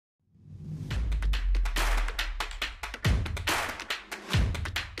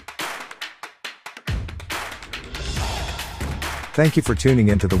Thank you for tuning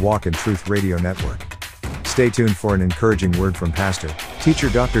into the Walk in Truth Radio Network. Stay tuned for an encouraging word from Pastor, Teacher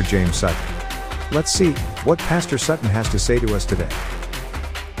Dr. James Sutton. Let's see what Pastor Sutton has to say to us today.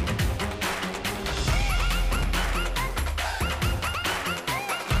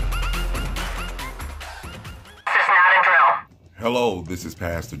 Hello, this is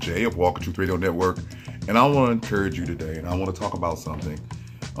Pastor Jay of Walk in Truth Radio Network, and I want to encourage you today, and I want to talk about something.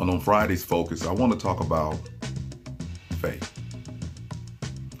 On Friday's Focus, I want to talk about faith.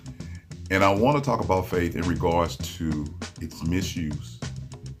 And I want to talk about faith in regards to its misuse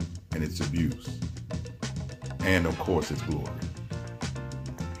and its abuse, and of course, its glory.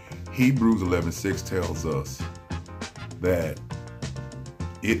 Hebrews 11:6 tells us that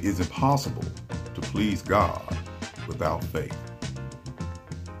it is impossible to please God without faith.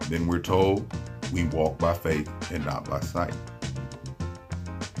 Then we're told we walk by faith and not by sight.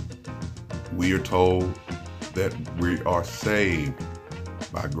 We are told that we are saved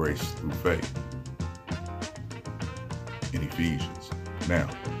by grace through faith in Ephesians. Now,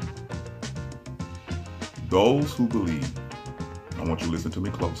 those who believe, I want you to listen to me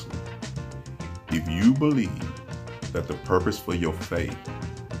closely. If you believe that the purpose for your faith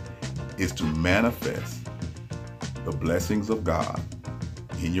is to manifest the blessings of God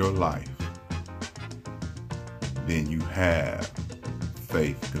in your life, then you have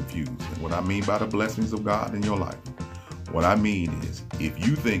faith confused. And what I mean by the blessings of God in your life, what I mean is if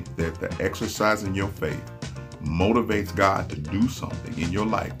you think that the exercising your faith motivates God to do something in your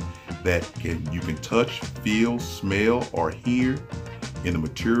life that you can touch, feel, smell, or hear in the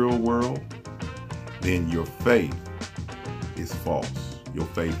material world, then your faith is false. Your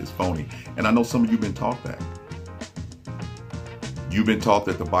faith is phony. And I know some of you have been taught that. You've been taught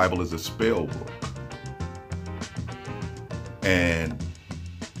that the Bible is a spell book. And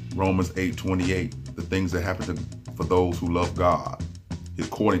Romans 8:28, the things that happen for those who love God,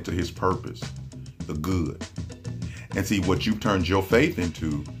 according to his purpose, the good. And see, what you've turned your faith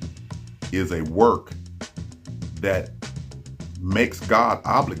into is a work that makes God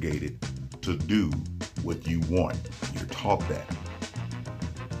obligated to do what you want. You're taught that.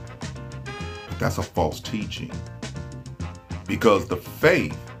 But that's a false teaching. Because the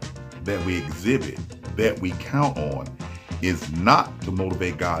faith that we exhibit, that we count on, is not to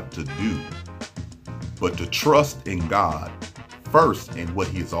motivate God to do, but to trust in God first in what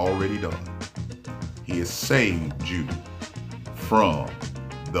he has already done. He has saved you from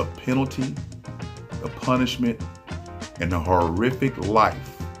the penalty, the punishment, and the horrific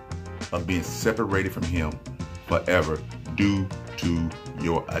life of being separated from him forever due to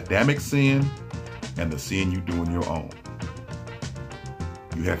your Adamic sin and the sin you do on your own.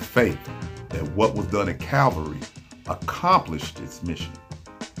 You have faith that what was done at Calvary accomplished its mission.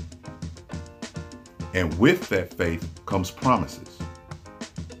 And with that faith comes promises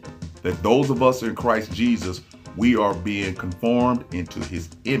that those of us in Christ Jesus, we are being conformed into his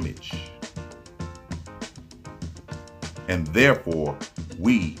image. And therefore,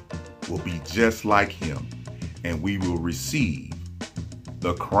 we will be just like him, and we will receive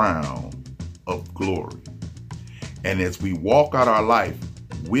the crown of glory. And as we walk out our life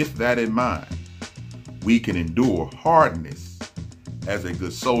with that in mind, we can endure hardness as a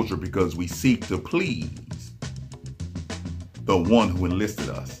good soldier because we seek to please the one who enlisted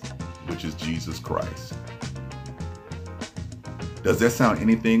us, which is Jesus Christ. Does that sound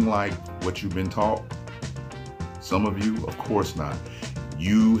anything like what you've been taught? Some of you, of course not.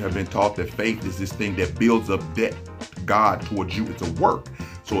 You have been taught that faith is this thing that builds up debt to God towards you. It's a work.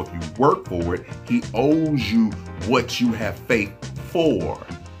 So if you work for it, he owes you what you have faith for.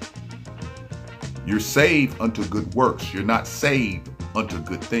 You're saved unto good works. You're not saved unto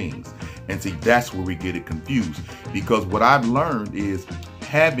good things. And see, that's where we get it confused. Because what I've learned is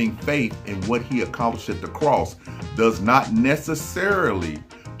having faith in what he accomplished at the cross does not necessarily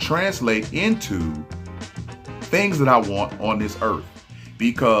translate into things that I want on this earth.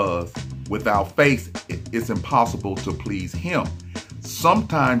 Because without faith, it's impossible to please him.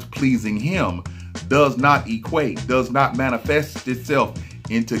 Sometimes pleasing him does not equate, does not manifest itself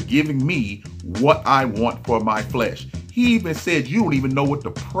into giving me what I want for my flesh. He even said you don't even know what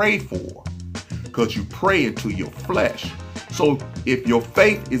to pray for because you pray into your flesh. So if your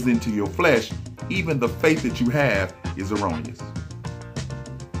faith is into your flesh, even the faith that you have is erroneous.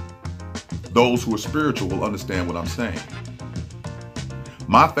 Those who are spiritual will understand what I'm saying.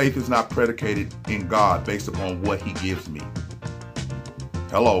 My faith is not predicated in God based upon what he gives me.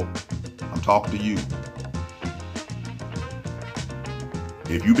 Hello, I'm talking to you.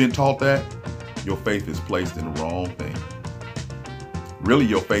 If you've been taught that, your faith is placed in the wrong thing. Really,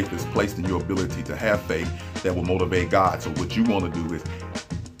 your faith is placed in your ability to have faith that will motivate God. So what you want to do is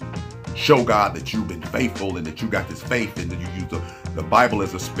show God that you've been faithful and that you got this faith, and then you use the Bible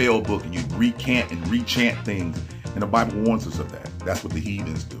as a spell book and you recant and rechant things. And the Bible warns us of that. That's what the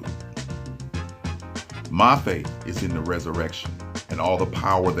heathens do. My faith is in the resurrection and all the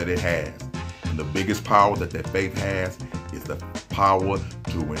power that it has. And the biggest power that faith has is the power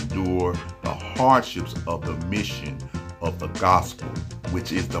to endure the hardships of the mission of the gospel,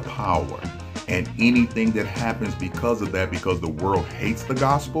 which is the power. And anything that happens because of that, because the world hates the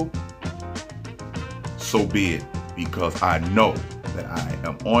gospel, so be it, because I know that I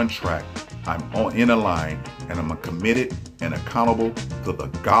am on track, in a line, and I'm committed and accountable to the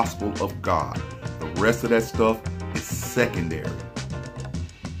gospel of God. The rest of that stuff is secondary.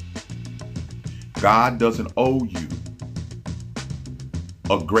 God doesn't owe you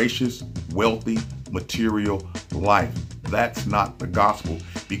a gracious, wealthy, material life. That's not the gospel.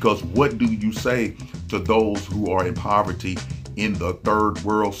 Because what do you say to those who are in poverty in the third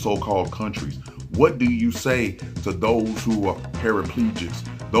world so-called countries? What do you say to those who are paraplegics,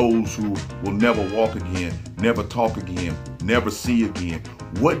 those who will never walk again, never talk again, never see again?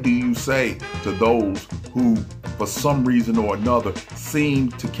 What do you say to those who, for some reason or another,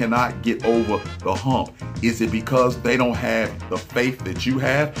 seem to cannot get over the hump? Is it because they don't have the faith that you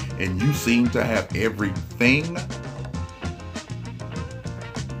have and you seem to have everything?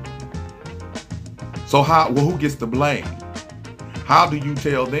 So who gets the blame? How do you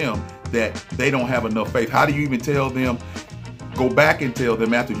tell them that they don't have enough faith? How do you even tell them, go back and tell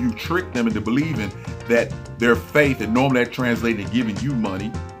them after you tricked them into believing that their faith, and normally that translates to giving you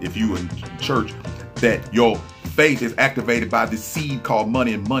money, if you in church, that your faith is activated by this seed called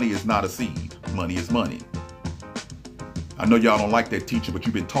money, and money is not a seed. Money is money. I know y'all don't like that teaching, but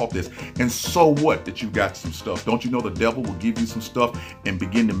you've been taught this. And so what that you got some stuff? Don't you know the devil will give you some stuff and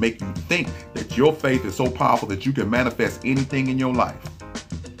begin to make you think that your faith is so powerful that you can manifest anything in your life?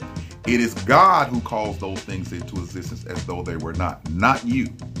 It is God who calls those things into existence as though they were not you.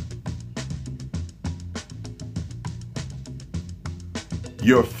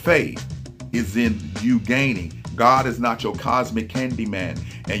 Your faith is in you gaining. God is not your cosmic candy man,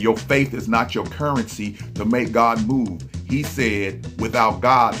 and your faith is not your currency to make God move. He said, without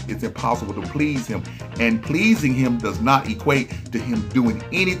God, it's impossible to please him. And pleasing him does not equate to him doing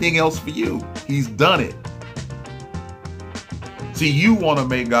anything else for you. He's done it. See, you want to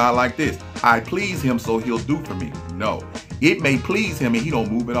make God like this. I please him, so he'll do for me. No, it may please him and he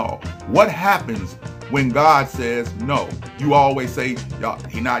don't move at all. What happens when God says no? You always say, y'all,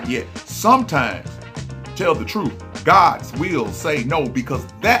 he not yet. Sometimes, tell the truth, God will say no because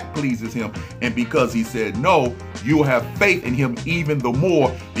that pleases him. And because he said no, you'll have faith in him even the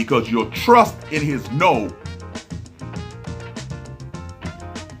more because you'll trust in his no.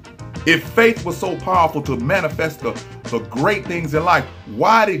 If faith was so powerful to manifest the great things in life,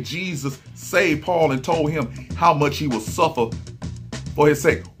 why did Jesus save Paul and told him how much he will suffer for his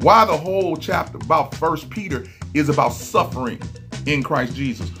sake? Why the whole chapter about 1 Peter is about suffering in Christ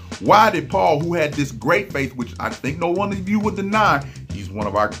Jesus? Why did Paul, who had this great faith, which I think no one of you would deny, he's one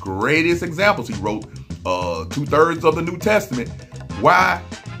of our greatest examples. He wrote 2/3 of the New Testament. Why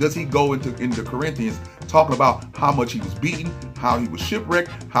does he go into Corinthians talking about how much he was beaten, how he was shipwrecked,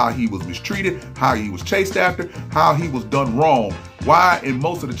 how he was mistreated, how he was chased after, how he was done wrong? Why in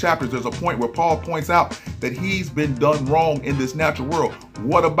most of the chapters there's a point where Paul points out that he's been done wrong in this natural world?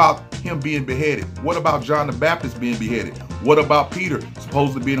 What about him being beheaded? What about John the Baptist being beheaded? What about Peter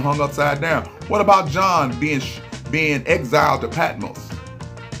supposedly being hung upside down? What about John being exiled to Patmos?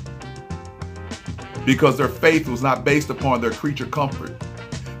 Because their faith was not based upon their creature comfort.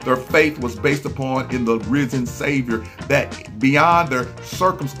 Their faith was based upon in the risen Savior, that beyond their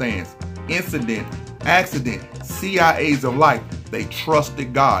circumstance, incident, accident, CIAs of life, they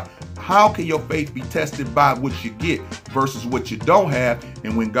trusted God. How can your faith be tested by what you get versus what you don't have,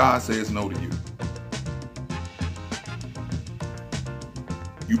 and when God says no to you?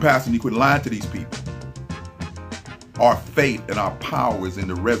 You pastor, you quit lying to these people. Our faith and our power is in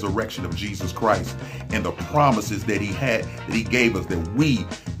the resurrection of Jesus Christ and the promises that he gave us, that we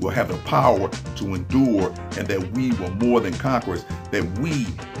will have the power to endure and that we will more than conquerors, that we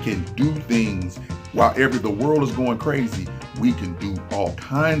can do things while the world is going crazy. We can do all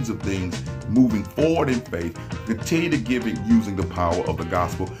kinds of things moving forward in faith, continue to give it using the power of the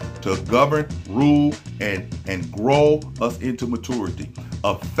gospel to govern, rule, and grow us into maturity.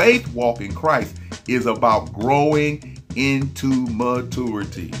 A faith walk in Christ is about growing into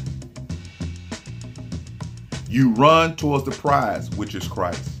maturity. You run towards the prize, which is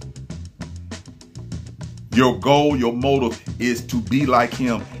Christ. Your goal, your motive is to be like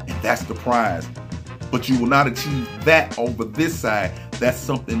him, and that's the prize. But you will not achieve that over this side. That's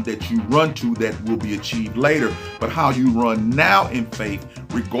something that you run to that will be achieved later. But how you run now in faith,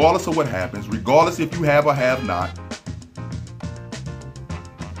 regardless of what happens, regardless if you have or have not,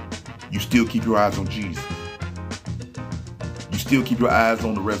 you still keep your eyes on Jesus. You still keep your eyes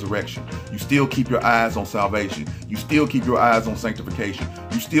on the resurrection. You still keep your eyes on salvation. You still keep your eyes on sanctification.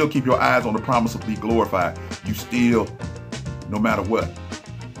 You still keep your eyes on the promise of be glorified. You still, no matter what,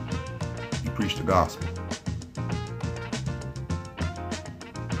 you preach the gospel.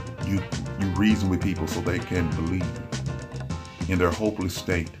 You reason with people so they can believe in their hopeless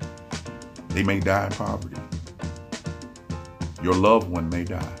state. They may die in poverty. Your loved one may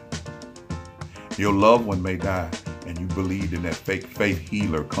die. Your loved one may die, and you believed in that fake faith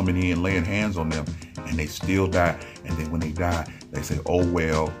healer coming in, laying hands on them, and they still die. And then when they die, they say, oh,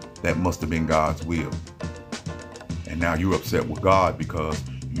 well, that must have been God's will. And now you're upset with God because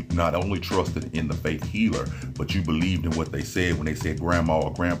you not only trusted in the faith healer, but you believed in what they said when they said grandma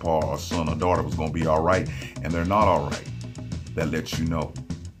or grandpa or son or daughter was going to be all right, and they're not all right. That lets you know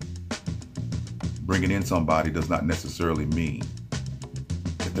bringing in somebody does not necessarily mean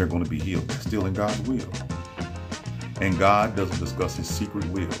that they're going to be healed. They're still in God's will. And God doesn't discuss his secret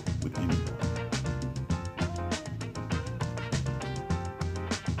will with anyone.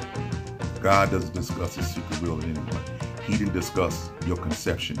 God doesn't discuss his secret will with anyone. He didn't discuss your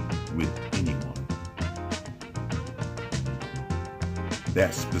conception with anyone.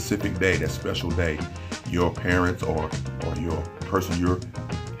 That specific day, that special day, your parents or your person you're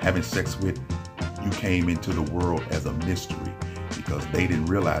having sex with, you came into the world as a mystery because they didn't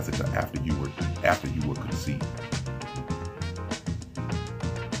realize it until after you were conceived.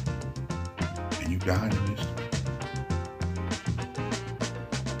 And you died in mystery.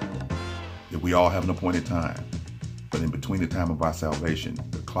 That we all have an appointed time. But in between the time of our salvation,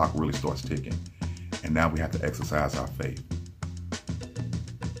 the clock really starts ticking. And now we have to exercise our faith.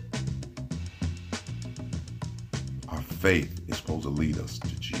 Our faith is supposed to lead us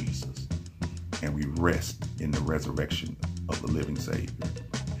to Jesus. And we rest in the resurrection of the living Savior.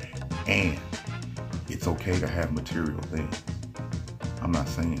 And it's okay to have material things. I'm not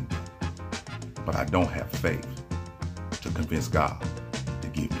saying that. But I don't have faith to convince God to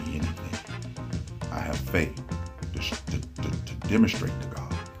give me anything. I have faith to demonstrate to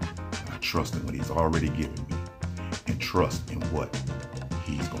God. I trust in what he's already given me and trust in what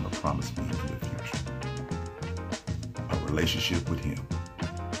he's going to promise me for the future. A relationship with him.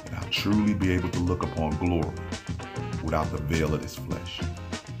 And I'll truly be able to look upon glory without the veil of this flesh.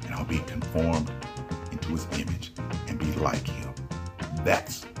 And I'll be conformed into his image and be like him.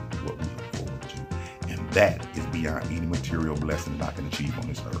 That's what we look forward to. And that is beyond any material blessing that I can achieve on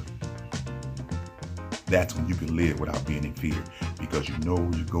this earth. That's when you can live without being in fear because you know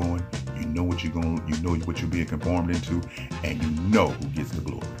where you're going, you know what you're going, you know what you're being conformed into, and you know who gets the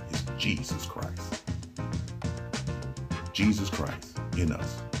glory. It's Jesus Christ. Jesus Christ in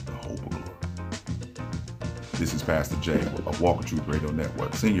us, the hope of glory. This is Pastor Jay of Walk in Truth Radio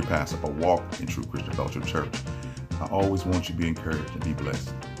Network, Senior Pastor of Walk in Truth Christian Fellowship Church. I always want you to be encouraged and be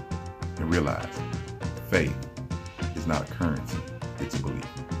blessed. And realize faith is not a currency, it's a belief.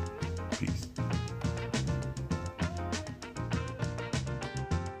 Peace.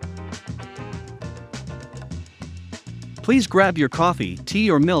 Please grab your coffee, tea,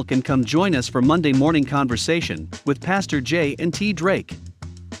 or milk and come join us for Monday Morning Conversation with Pastor J and T. Drake.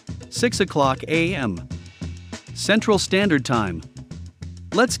 6 o'clock a.m. Central Standard Time.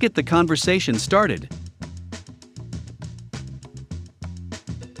 Let's get the conversation started.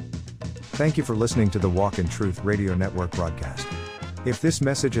 Thank you for listening to the Walk in Truth Radio Network broadcast. If this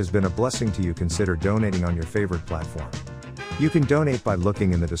message has been a blessing to you, consider donating on your favorite platform. You can donate by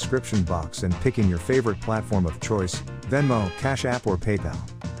looking in the description box and picking your favorite platform of choice, Venmo, Cash App, or PayPal.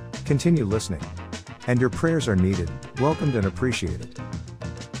 Continue listening. And your prayers are needed, welcomed, and appreciated.